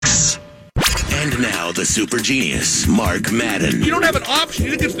And now the super genius, Mark Madden. You don't have an option.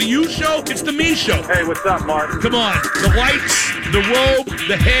 You think it's the you show? It's the me show. Hey, what's up, Mark? Come on. The lights, the robe,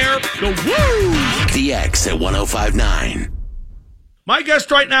 the hair, the woo! The X at 105.9. My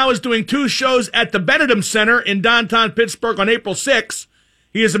guest right now is doing 2 shows at the Benedum Center in downtown Pittsburgh on April 6th.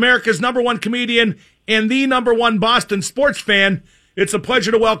 He is America's #1 comedian and the #1 Boston sports fan. It's a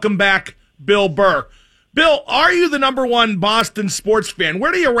pleasure to welcome back Bill Burr. Bill, are you the #1 Boston sports fan?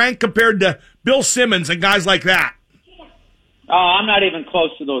 Where do you rank compared to Bill Simmons and guys like that? Oh, I'm not even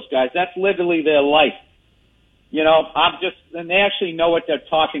close to those guys. That's literally their life. You know, and they actually know what they're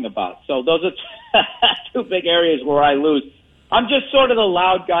talking about. So those are 2 big areas where I lose. I'm just sort of the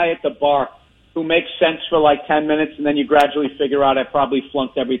loud guy at the bar who makes sense for like 10 minutes, and then you gradually figure out I probably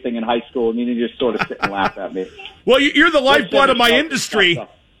flunked everything in high school, and you just sort of sit and laugh at me. Well, you're the lifeblood of my industry,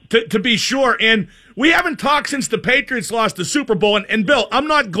 to be sure, and we haven't talked since the Patriots lost the Super Bowl, and Bill, I'm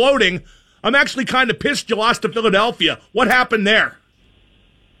not gloating. I'm actually kind of pissed you lost to Philadelphia. What happened there?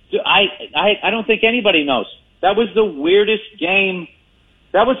 I don't think anybody knows. That was the weirdest game.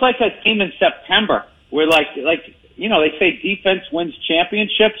 That was like a game in September where, like you know, they say defense wins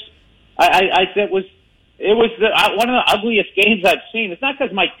championships. It was one of the ugliest games I've seen. It's not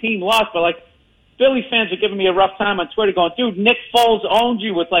because my team lost, but like Philly fans are giving me a rough time on Twitter, going, "Dude, Nick Foles owned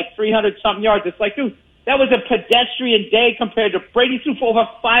you with like 300-something yards." It's like, dude, that was a pedestrian day compared to Brady threw for over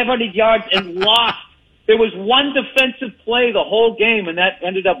 500 yards and lost. There was one defensive play the whole game, and that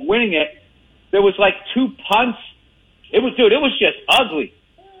ended up winning it. There was like 2 punts. It was just ugly.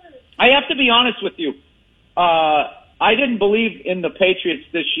 I have to be honest with you. I didn't believe in the Patriots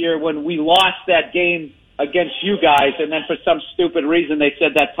this year when we lost that game against you guys, and then for some stupid reason they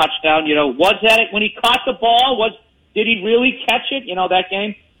said that touchdown, you know, was that it when he caught the ball? Did he really catch it, you know, that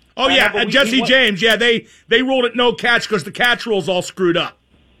game? Oh, yeah, Jesse James, yeah, they ruled it no catch because the catch rule's all screwed up.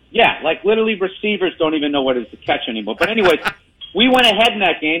 Yeah, like literally receivers don't even know what is the catch anymore. But anyways, we went ahead in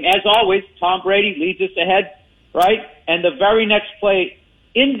that game. As always, Tom Brady leads us ahead, right? And the very next play,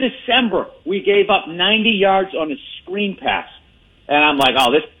 in December, we gave up 90 yards on a screen pass. And I'm like,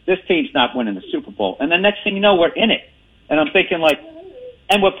 oh, this team's not winning the Super Bowl. And the next thing you know, we're in it. And I'm thinking like,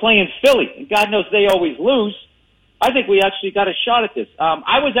 and we're playing Philly. And God knows they always lose. I think we actually got a shot at this.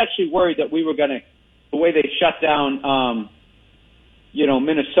 I was actually worried that we were going to, the way they shut down,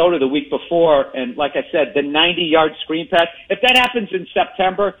 Minnesota the week before. And like I said, the 90-yard screen pass. If that happens in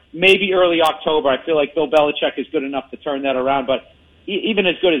September, maybe early October, I feel like Bill Belichick is good enough to turn that around. But even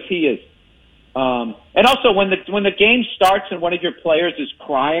as good as he is. And also when the game starts and one of your players is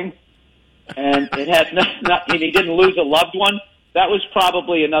crying and it has and he didn't lose a loved one, that was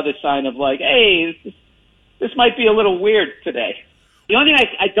probably another sign of like, hey, this might be a little weird today. The only thing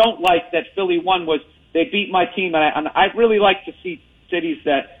I don't like that Philly won was they beat my team, and I really like to see cities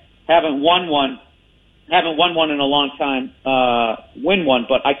that haven't won one in a long time win one,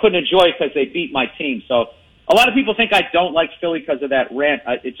 but I couldn't enjoy it because they beat my team. So a lot of people think I don't like Philly because of that rant.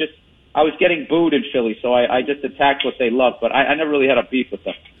 I was getting booed in Philly, so I just attacked what they love, but I never really had a beef with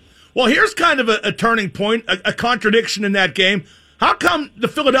them. Well, here's kind of a turning point, a contradiction in that game. How come the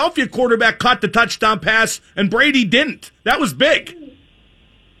Philadelphia quarterback caught the touchdown pass and Brady didn't? That was big.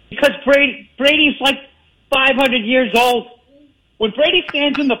 Because Brady's like 500 years old. When Brady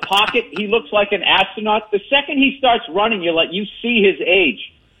stands in the pocket, he looks like an astronaut. The second he starts running, you see his age.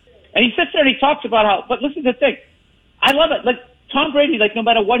 And he sits there and he talks about how, but listen to the thing. I love it. Like, Tom Brady, like, no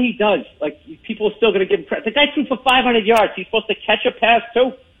matter what he does, like, people are still going to give him credit. The guy threw for 500 yards. He's supposed to catch a pass,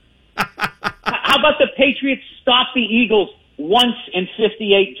 too. How about the Patriots stop the Eagles once in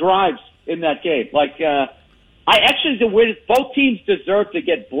 58 drives in that game? Like, both teams deserve to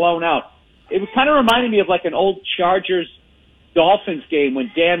get blown out. It kind of reminded me of, like, an old Chargers-Dolphins game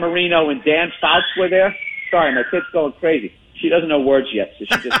when Dan Marino and Dan Fouts were there. Sorry, my kid's going crazy. She doesn't know words yet, so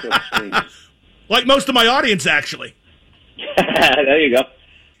she just sort of screams. Like most of my audience, actually. There you go.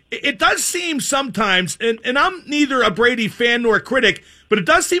 It does seem sometimes, and I'm neither a Brady fan nor a critic, but it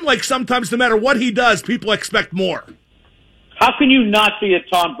does seem like sometimes no matter what he does, people expect more. How can you not be a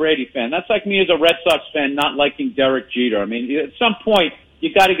Tom Brady fan? That's like me as a Red Sox fan not liking Derek Jeter. I mean, at some point,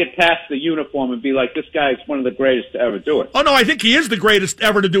 you got to get past the uniform and be like, this guy is one of the greatest to ever do it. Oh, no, I think he is the greatest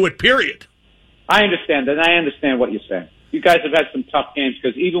ever to do it, period. I understand that. I understand what you're saying. You guys have had some tough games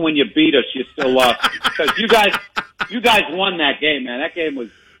because even when you beat us, you still lost. Because you guys won that game, man. That game was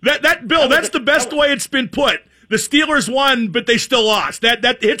Bill. That's the best way it's been put. The Steelers won, but they still lost.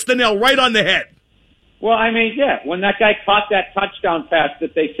 That hits the nail right on the head. Well, I mean, yeah. When that guy caught that touchdown pass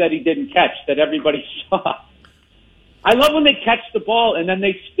that they said he didn't catch, that everybody saw. I love when they catch the ball and then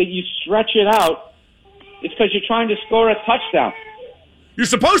you stretch it out. It's because you're trying to score a touchdown. You're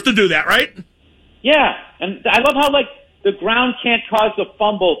supposed to do that, right? Yeah, and I love how, like, the ground can't cause a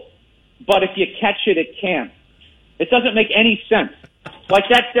fumble, but if you catch it, it can. It doesn't make any sense. Like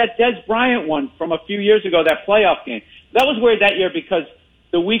that Des Bryant one from a few years ago, that playoff game. That was weird that year because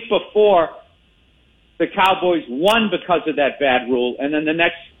the week before, the Cowboys won because of that bad rule, and then the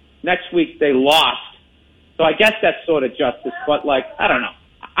next week they lost. So I guess that's sort of justice, but, like, I don't know.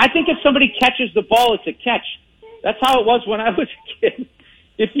 I think if somebody catches the ball, it's a catch. That's how it was when I was a kid.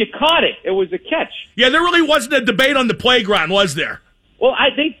 If you caught it, it was a catch. Yeah, there really wasn't a debate on the playground, was there? Well,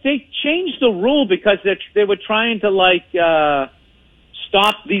 they changed the rule because they were trying to, like,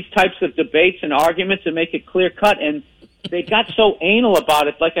 stop these types of debates and arguments and make it clear cut, and they got so anal about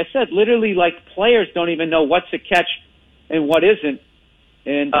it. Like I said, literally, like, players don't even know what's a catch and what isn't.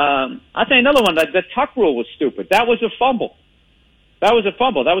 And I'll tell you another one. The tuck rule was stupid. That was a fumble. That was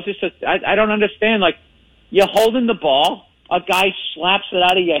just I don't understand. Like, you're holding the ball, a guy slaps it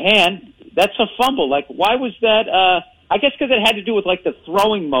out of your hand. That's a fumble. Like, why was that? I guess because it had to do with, like, the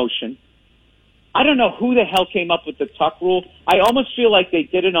throwing motion. I don't know who the hell came up with the tuck rule. I almost feel like they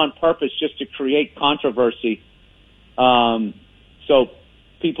did it on purpose just to create controversy. So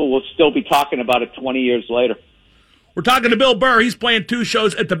people will still be talking about it 20 years later. We're talking to Bill Burr. He's playing 2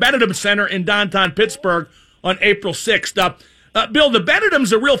 shows at the Benedum Center in downtown Pittsburgh on April 6th. Bill, the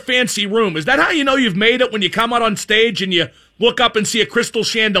Benedum's a real fancy room. Is that how you know you've made it when you come out on stage and you look up and see a crystal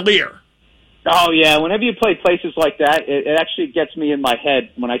chandelier? Oh, yeah. Whenever you play places like that, it actually gets me in my head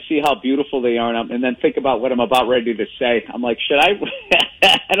when I see how beautiful they are and then think about what I'm about ready to say. I'm like, should I?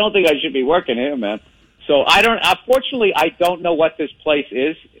 I don't think I should be working here, man. So unfortunately, I don't know what this place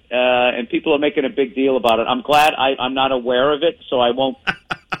is, and people are making a big deal about it. I'm glad I'm not aware of it, so I won't.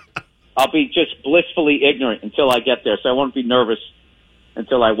 I'll be just blissfully ignorant until I get there, so I won't be nervous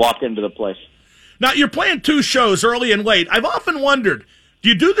until I walk into the place. Now, you're playing 2 shows, early and late. I've often wondered, do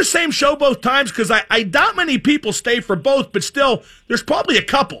you do the same show both times? Because I doubt many people stay for both, but still, there's probably a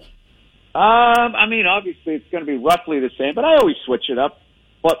couple. I mean, obviously, it's going to be roughly the same, but I always switch it up.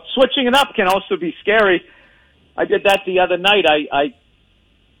 But switching it up can also be scary. I did that the other night. I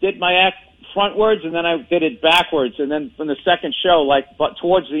did my act frontwards, and then I did it backwards. And then from the second show, but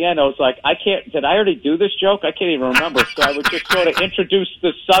towards the end, I was like, did I already do this joke? I can't even remember. So I would just sort of introduce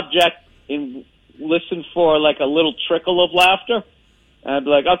the subject and listen for, like, a little trickle of laughter. And I'd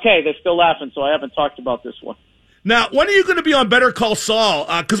be like, okay, they're still laughing, so I haven't talked about this one. Now, when are you going to be on Better Call Saul?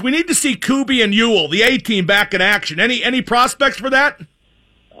 Because we need to see Kuby and Ewell, the A-team, back in action. Any prospects for that?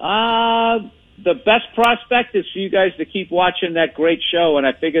 The best prospect is for you guys to keep watching that great show, and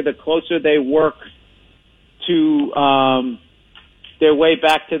I figure the closer they work to their way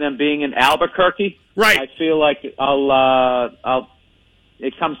back to them being in Albuquerque, right? I feel like it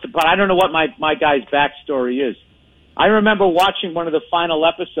comes to, but I don't know what my guy's backstory is. I remember watching one of the final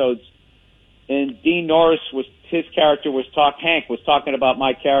episodes, and Dean Norris his character Hank was talking about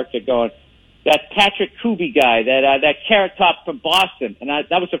my character, going, that Patrick Kuby guy, that Carrot Top from Boston. And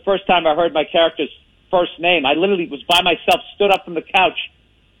that was the first time I heard my character's first name. I literally was by myself, stood up from the couch,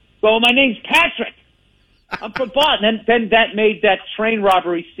 going, my name's Patrick. I'm from Boston. And then that made that train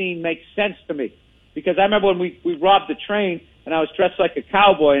robbery scene make sense to me. Because I remember when we robbed the train, and I was dressed like a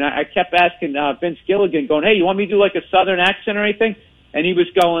cowboy, and I kept asking Vince Gilligan, going, hey, you want me to do like a southern accent or anything? And he was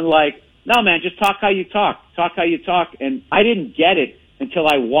going like, no, man, just talk how you talk. Talk how you talk. And I didn't get it until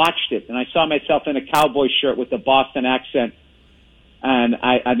I watched it, and I saw myself in a cowboy shirt with a Boston accent, and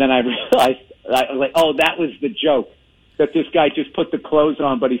then I realized, oh, that was the joke, that this guy just put the clothes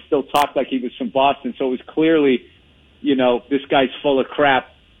on, but he still talked like he was from Boston, so it was clearly, this guy's full of crap,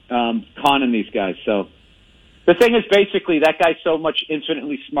 conning these guys. So the thing is, basically, that guy's so much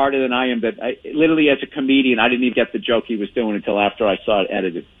infinitely smarter than I am that literally as a comedian, I didn't even get the joke he was doing until after I saw it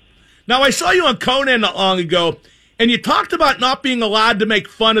edited. Now, I saw you on Conan not long ago, and you talked about not being allowed to make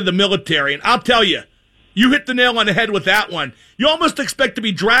fun of the military. And I'll tell you, you hit the nail on the head with that one. You almost expect to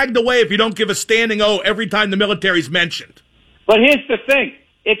be dragged away if you don't give a standing O every time the military's mentioned. But here's the thing.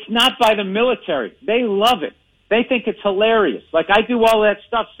 It's not by the military. They love it. They think it's hilarious. Like, I do all that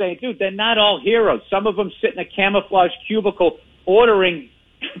stuff saying, dude, they're not all heroes. Some of them sit in a camouflage cubicle ordering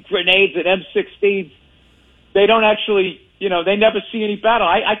grenades and M16s. They don't actually, they never see any battle.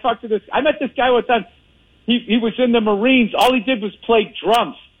 I met this guy one time. He was in the Marines. All he did was play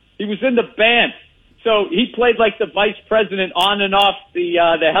drums. He was in the band. So he played like the vice president on and off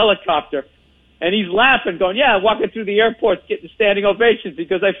the helicopter. And he's laughing, going, yeah, walking through the airport, getting standing ovations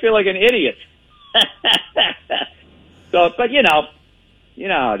because I feel like an idiot. So, but how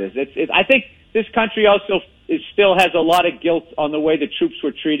it is. I think this country also still has a lot of guilt on the way the troops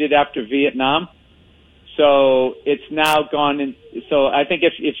were treated after Vietnam. So it's now gone in. So I think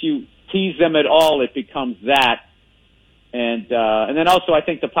if you tease them at all, it becomes that. And then also I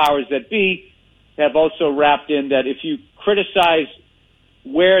think the powers that be have also wrapped in that if you criticize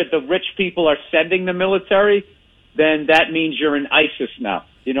where the rich people are sending the military, then that means you're in ISIS now.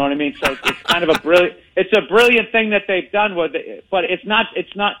 You know what I mean? So it's kind of a brilliant thing that they've done with it, but it's not,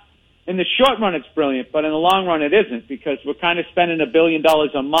 in the short run it's brilliant, but in the long run it isn't, because we're kind of spending $1 billion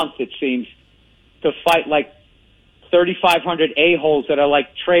a month, it seems, to fight like 3,500 a-holes that are like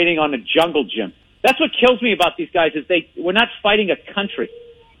training on a jungle gym. That's what kills me about these guys is we're not fighting a country.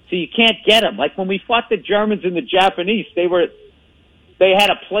 So you can't get them. Like when we fought the Germans and the Japanese, they had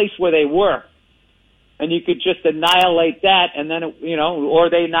a place where they were. And you could just annihilate that, and then, or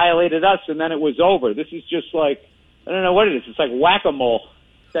they annihilated us, and then it was over. This is just like, I don't know what it is. It's like whack-a-mole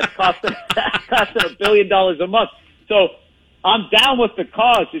that costing $1 billion a month. So I'm down with the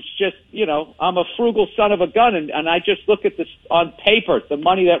cause. It's just, I'm a frugal son of a gun, and I just look at this on paper, the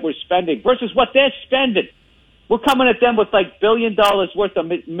money that we're spending versus what they're spending. We're coming at them with like $1 billion worth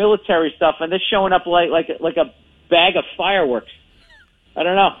of military stuff, and they're showing up like a bag of fireworks. I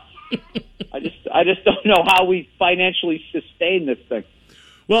don't know. I just don't know how we financially sustain this thing.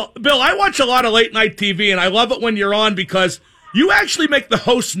 Well, Bill, I watch a lot of late night TV, and I love it when you're on because you actually make the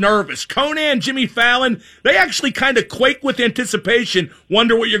hosts nervous. Conan, Jimmy Fallon, they actually kind of quake with anticipation,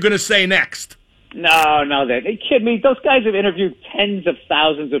 wonder what you're going to say next. No, they kid me. Those guys have interviewed tens of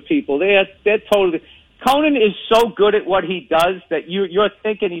thousands of people. They're totally. Conan is so good at what he does that you're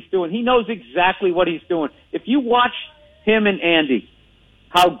thinking he's doing. He knows exactly what he's doing. If you watch him and Andy,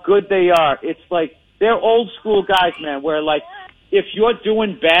 how good they are. It's like they're old school guys, man, where like if you're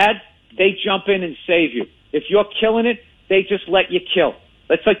doing bad, they jump in and save you. If you're killing it, they just let you kill.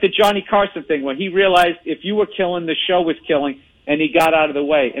 That's like the Johnny Carson thing when he realized if you were killing, the show was killing, and he got out of the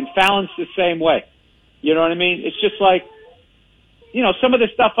way. And Fallon's the same way. You know what I mean? It's just like, some of the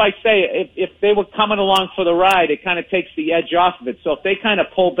stuff I say, if they were coming along for the ride, it kind of takes the edge off of it. So if they kind of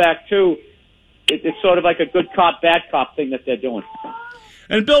pull back too, it's sort of like a good cop, bad cop thing that they're doing.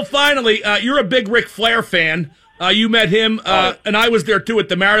 And Bill, finally, you're a big Ric Flair fan. You met him, and I was there too at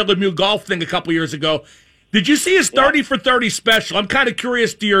the Mario Lemieux golf thing a couple years ago. Did you see his 30 for 30 special? I'm kind of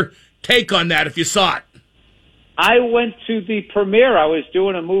curious to your take on that, if you saw it. I went to the premiere. I was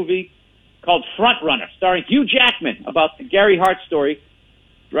doing a movie called Front Runner, starring Hugh Jackman, about the Gary Hart story,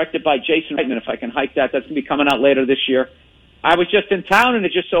 directed by Jason Reitman. If I can hike that, that's going to be coming out later this year. I was just in town, and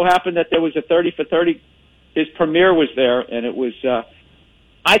it just so happened that there was a 30 for 30. His premiere was there, and it was...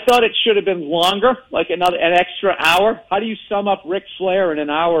 I thought it should have been longer, like an extra hour. How do you sum up Ric Flair in an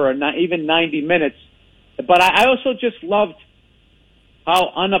hour or not even 90 minutes? But I also just loved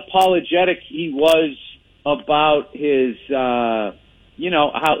how unapologetic he was about his, how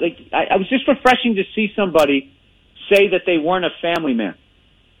I was just refreshing to see somebody say that they weren't a family man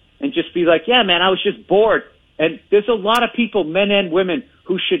and just be like, yeah, man, I was just bored. And there's a lot of people, men and women,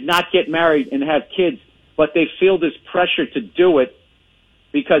 who should not get married and have kids, but they feel this pressure to do it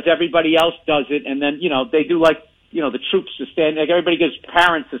because everybody else does it, and then, they do like, the troops to stand, like everybody gives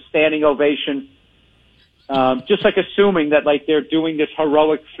parents a standing ovation, just like assuming that like they're doing this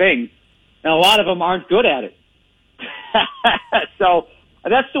heroic thing, and a lot of them aren't good at it. So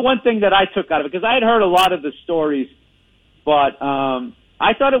that's the one thing that I took out of it, because I had heard a lot of the stories, but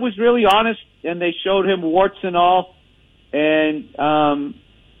I thought it was really honest, and they showed him warts and all, and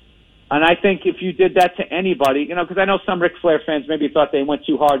I think if you did that to anybody, because I know some Ric Flair fans maybe thought they went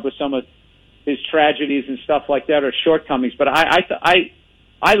too hard with some of his tragedies and stuff like that or shortcomings, but I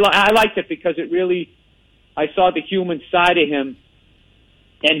liked it because it really, I saw the human side of him,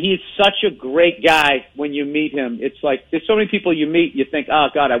 and he's such a great guy when you meet him. It's like there's so many people you meet, you think, oh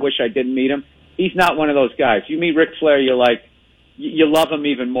God, I wish I didn't meet him. He's not one of those guys. You meet Ric Flair, you're like, you love him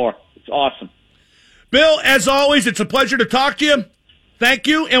even more. It's awesome. Bill, as always, it's a pleasure to talk to you. Thank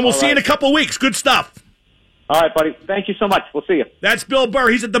you, and we'll see you in a couple of weeks. Good stuff. All right, buddy. Thank you so much. We'll see you. That's Bill Burr.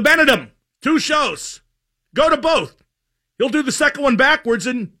 He's at the Benedum. 2 shows. Go to both. He'll do the second one backwards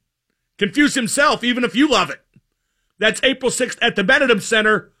and confuse himself, even if you love it. That's April 6th at the Benedum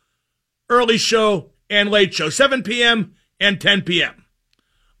Center. Early show and late show, 7 p.m. and 10 p.m.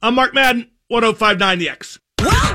 I'm Mark Madden, 105.9 The X.